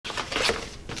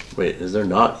Wait, is there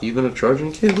not even a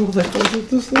charging cable that goes with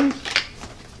this thing?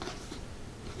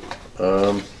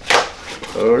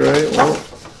 Alright, well.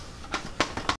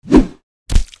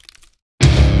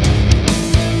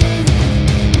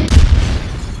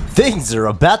 Things are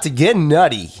about to get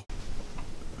nutty.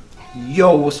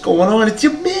 Yo, what's going on? It's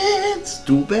your man,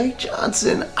 Stuback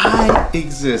Johnson. I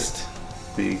exist.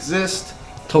 We exist.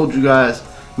 Told you guys,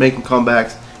 making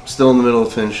comebacks. Still in the middle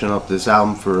of finishing up this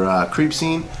album for Creep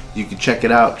Scene. You can check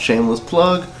it out. Shameless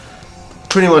plug.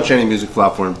 Pretty much any music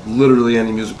platform. Literally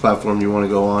any music platform you want to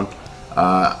go on.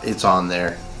 It's on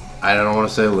there. I don't want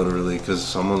to say literally because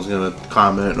someone's going to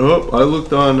comment, oh, I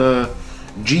looked on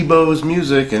Jibo's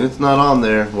music and it's not on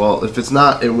there. Well, if it's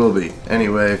not, it will be.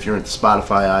 Anyway, if you're into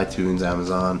Spotify, iTunes,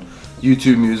 Amazon,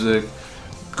 YouTube Music,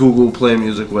 Google Play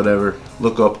Music, whatever,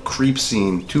 look up Creep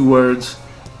Scene, 2 words.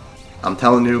 I'm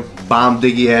telling you, bomb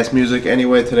diggy ass music.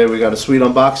 Anyway, today we got a sweet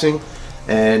unboxing,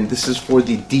 and this is for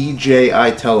the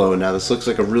DJI Tello. Now this looks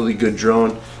like a really good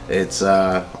drone. It's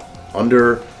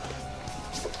under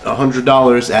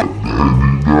 $100 at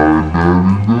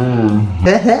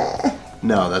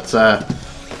no, that's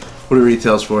what it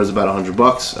retails for, is about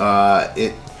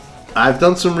 $100. I've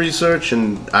done some research,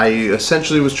 and I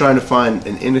essentially was trying to find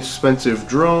an inexpensive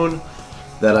drone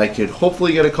that I could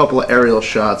hopefully get a couple of aerial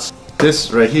shots.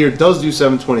 This right here does do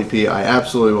 720p. I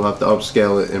absolutely will have to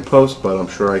upscale it in post, but I'm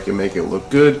sure I can make it look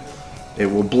good. It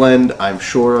will blend, I'm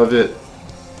sure of it.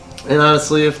 And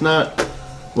honestly, if not,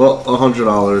 well,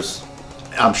 $100.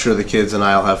 I'm sure the kids and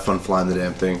I will have fun flying the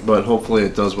damn thing, but hopefully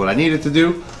it does what I need it to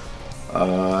do.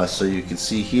 So you can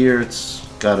see here, it's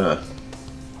got a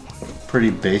pretty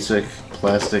basic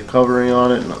plastic covering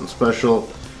on it, nothing special.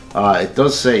 It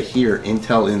does say here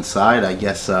Intel inside. I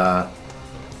guess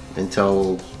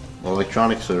Intel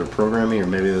electronics or programming, or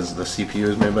maybe the CPU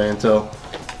is made by Intel.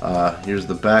 Here's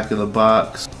the back of the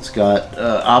box. It's got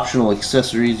optional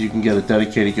accessories. You can get a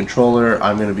dedicated controller.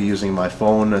 I'm going to be using my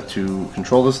phone to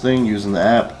control this thing using the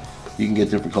app. You can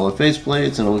get different color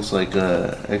faceplates, and it looks like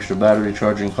an extra battery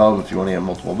charging hub if you want to get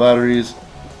multiple batteries.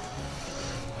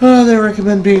 They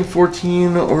recommend being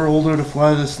 14 or older to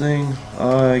fly this thing.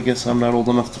 I guess I'm not old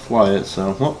enough to fly it,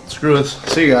 so, well, screw this.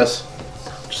 See you guys.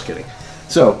 Just kidding.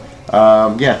 So,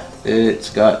 yeah, it's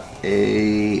got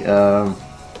a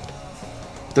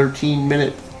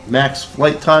 13-minute max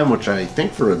flight time, which I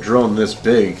think for a drone this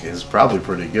big is probably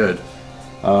pretty good.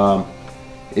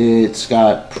 It's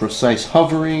got precise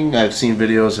hovering. I've seen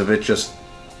videos of it just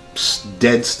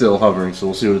dead still hovering, so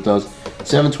we'll see what it does.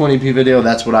 720p video,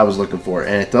 that's what I was looking for.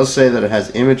 And it does say that it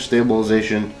has image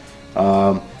stabilization.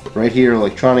 Right here,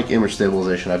 electronic image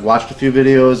stabilization. I've watched a few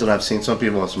videos, and I've seen some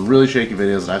people have some really shaky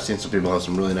videos, and I've seen some people have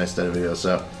some really nice steady videos.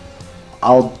 So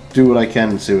I'll do what I can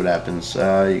and see what happens.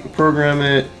 You can program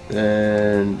it,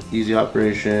 and easy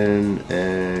operation,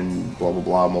 and blah blah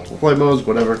blah, multiple flight modes,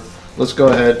 whatever. Let's go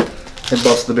ahead and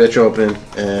bust the bitch open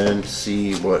and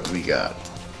see what we got.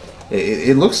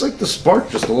 It looks like the Spark,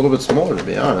 just a little bit smaller, to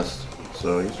be honest.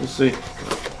 So you can see.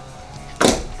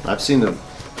 I've seen the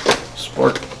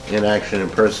Spark in action in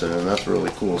person, and that's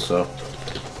really cool. So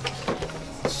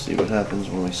let's see what happens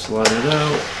when we slide it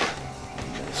out.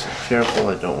 Nice and careful,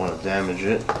 I don't want to damage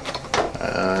it.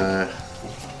 I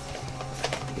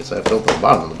guess I have to open the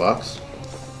bottom of the box.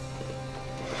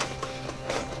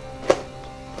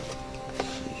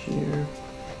 Here.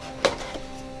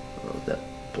 Oh, that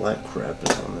black crap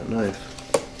is on that knife.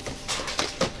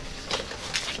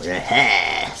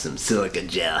 Some silica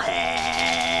gel.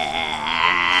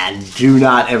 Do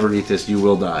not ever eat this, you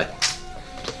will die.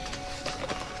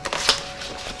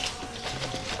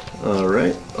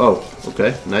 Alright. Oh,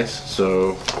 okay, nice.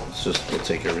 So we'll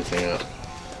take everything out.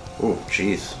 Oh,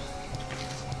 jeez.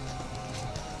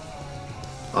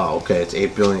 Oh, okay, it's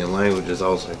 8 billion languages. I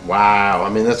was like, wow. I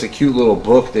mean, that's a cute little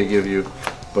book they give you,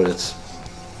 but it's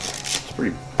a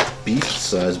pretty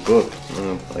beast-sized book.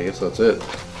 I guess that's it.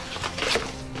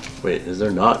 Wait, is there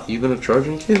not even a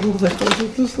charging cable that goes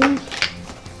with this thing?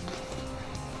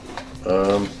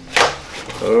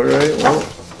 Alright, well,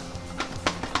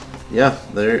 yeah,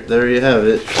 there you have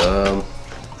it.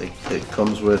 It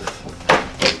comes with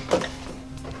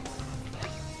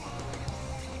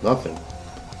nothing.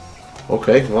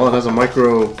 Okay, well, it has a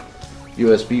micro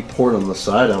USB port on the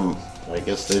side. I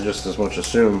guess they just as much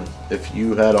assume if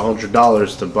you had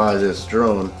 $100 to buy this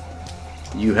drone,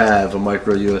 you have a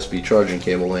micro USB charging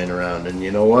cable laying around, and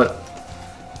you know what?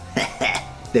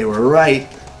 They were right.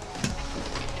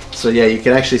 So yeah, you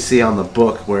can actually see on the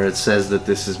book where it says that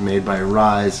this is made by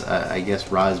RYZE. I guess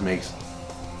RYZE makes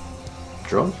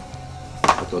drones?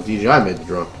 I thought DJI made the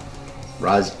drone.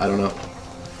 RYZE, I don't know.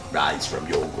 Rise from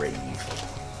your grave.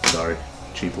 Sorry.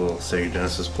 cheap little Sega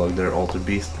Genesis plug there. Altered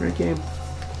Beast, great game.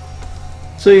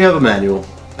 So you have a manual.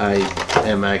 I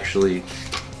am actually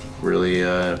really,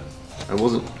 I'm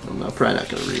probably not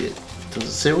going to read it. Does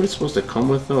it say what it's supposed to come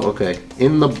with though? Okay,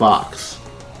 in the box,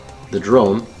 the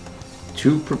drone,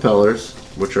 2 propellers,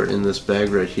 which are in this bag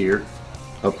right here,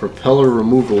 a propeller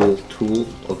removal tool,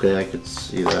 okay, I could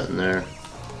see that in there,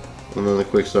 and then the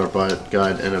quick start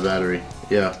guide and a battery.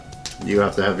 Yeah, you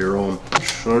have to have your own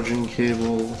charging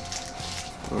cable.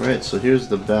 Alright, so here's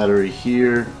the battery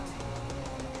here.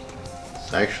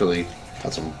 It's actually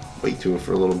got some weight to it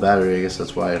for a little battery. I guess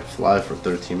that's why it fly for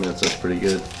 13 minutes. That's pretty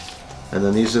good. And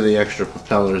then these are the extra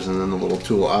propellers and then the little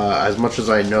tool. As much as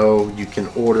I know, you can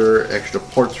order extra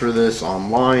parts for this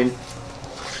online.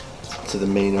 To the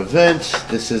main event,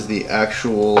 this is the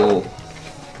actual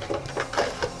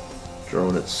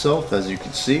drone itself, as you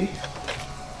can see.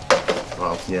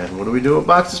 Well, yeah, what do we do with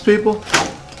boxes, people?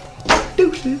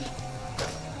 Deuces.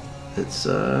 It's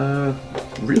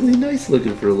really nice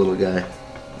looking for a little guy.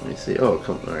 Let me see. Oh,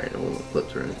 come. All right, it won't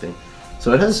flip or anything.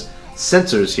 So it has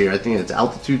sensors here. I think it's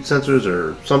altitude sensors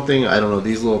or something. I don't know.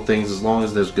 These little things, as long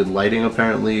as there's good lighting,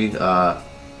 apparently, then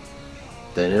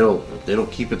it'll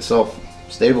keep itself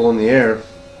stable in the air.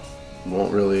 It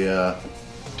won't really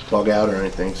bug out or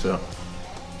anything. So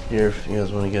here, if you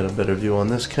guys want to get a better view on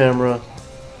this camera,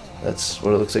 that's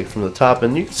what it looks like from the top.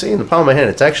 And you can see in the palm of my hand,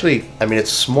 it's actually, I mean,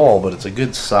 it's small, but it's a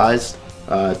good size.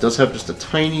 It does have just a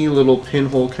tiny little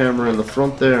pinhole camera in the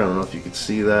front there. I don't know if you can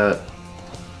see that.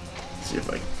 Let's see if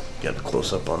I can get a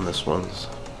close up on this one. There's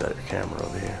a better camera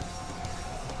over here.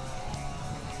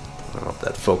 I don't know if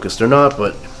that focused or not,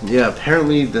 but yeah,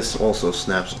 apparently this also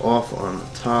snaps off on the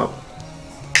top.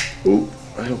 Ooh,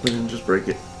 I hope I didn't just break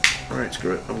it. Alright,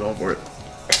 screw it. I'm going for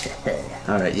it.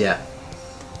 Alright, yeah.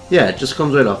 Yeah, it just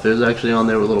comes right off. It's actually on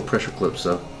there with little pressure clips,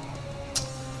 so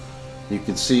you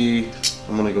can see.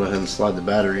 I'm going to go ahead and slide the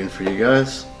battery in for you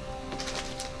guys.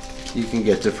 You can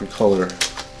get different color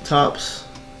tops,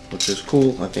 which is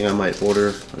cool. I think I might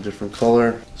order a different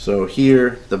color. So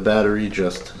here, the battery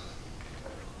just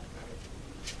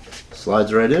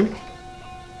slides right in.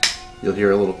 You'll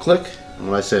hear a little click. And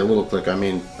when I say a little click, I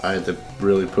mean I had to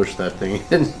really push that thing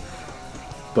in.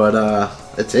 But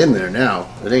it's in there now.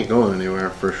 It ain't going anywhere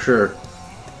for sure.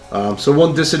 So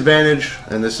one disadvantage,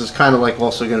 and this is kind of like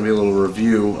also going to be a little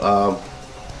review.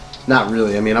 Not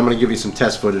really. I mean, I'm going to give you some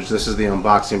test footage. This is the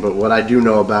unboxing, but what I do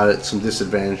know about it, some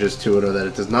disadvantages to it, are that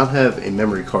it does not have a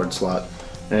memory card slot.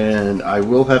 And I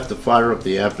will have to fire up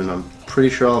the app, and I'm pretty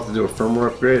sure I'll have to do a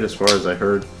firmware upgrade as far as I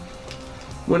heard.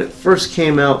 When it first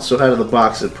came out, so out of the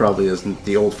box, it probably isn't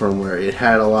the old firmware. It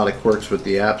had a lot of quirks with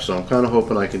the app, so I'm kind of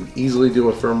hoping I can easily do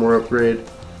a firmware upgrade.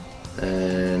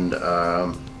 And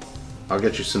I'll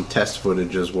get you some test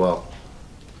footage as well.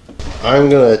 I'm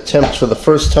going to attempt for the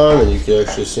first time, and you can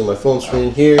actually see my phone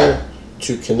screen here,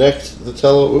 to connect the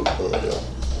Tello. Oop, there we go.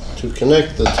 To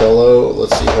connect the Tello,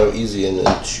 let's see how easy and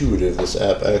intuitive this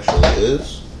app actually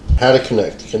is. How to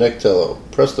connect. Connect Tello.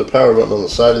 Press the power button on the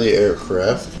side of the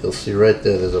aircraft. You'll see right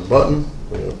there, there's a button.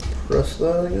 We're going to press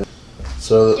that again.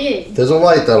 So there's a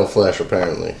light that'll flash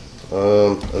apparently.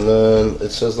 And then it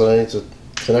says that I need to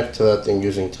connect to that thing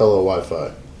using Tello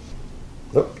Wi-Fi.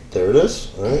 Nope, there it is.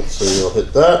 Alright, so you'll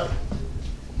hit that.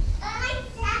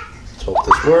 Let's hope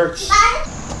this works.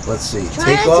 Let's see.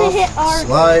 Take off,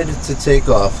 slide to take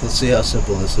off. Let's see how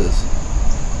simple this is.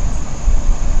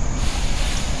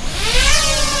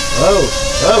 Oh,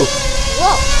 oh.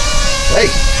 Whoa. Hey.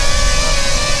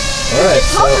 Alright,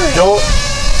 so don't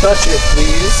touch it,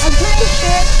 please. I'm pretty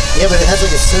sure. Yeah, but it has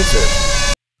like a sensor.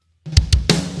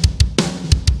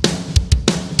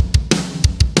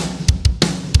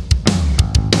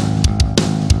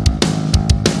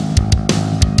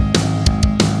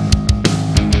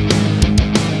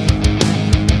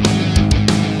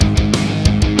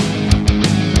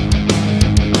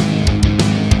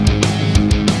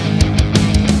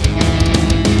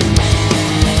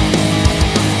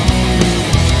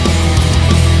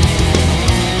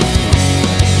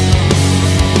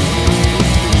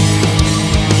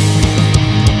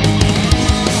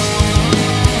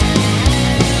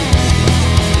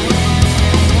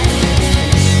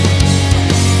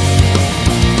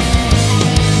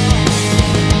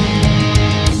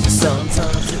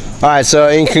 Alright, so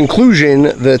in conclusion,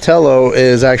 the Tello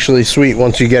is actually sweet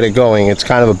once you get it going. It's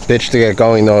kind of a bitch to get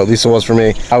going though, at least it was for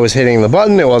me. I was hitting the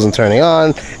button, it wasn't turning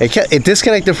on. It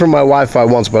disconnected from my Wi-Fi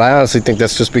once, but I honestly think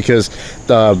that's just because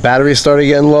the battery started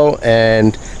getting low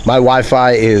and my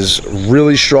Wi-Fi is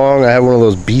really strong. I have one of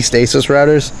those Beast Asus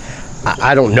routers.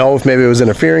 I don't know if maybe it was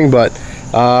interfering, but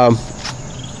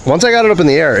once I got it up in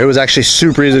the air, it was actually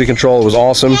super easy to control. It was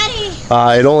awesome. Daddy.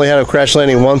 It only had a crash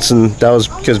landing once, and that was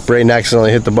because Brayden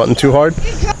accidentally hit the button too hard.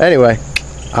 Anyway,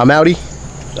 I'm outie.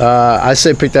 I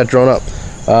say pick that drone up.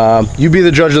 You be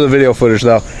the judge of the video footage,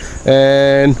 though.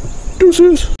 And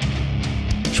deuces.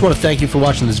 Just want to thank you for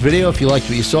watching this video. If you liked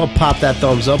what you saw, pop that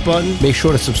thumbs up button. Make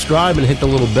sure to subscribe and hit the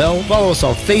little bell. Follow us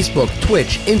on Facebook,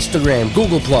 Twitch, Instagram,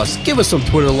 Google+. Give us some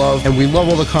Twitter love, and we love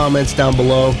all the comments down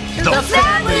below. The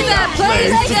family that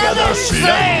plays together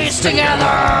stays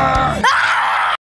together!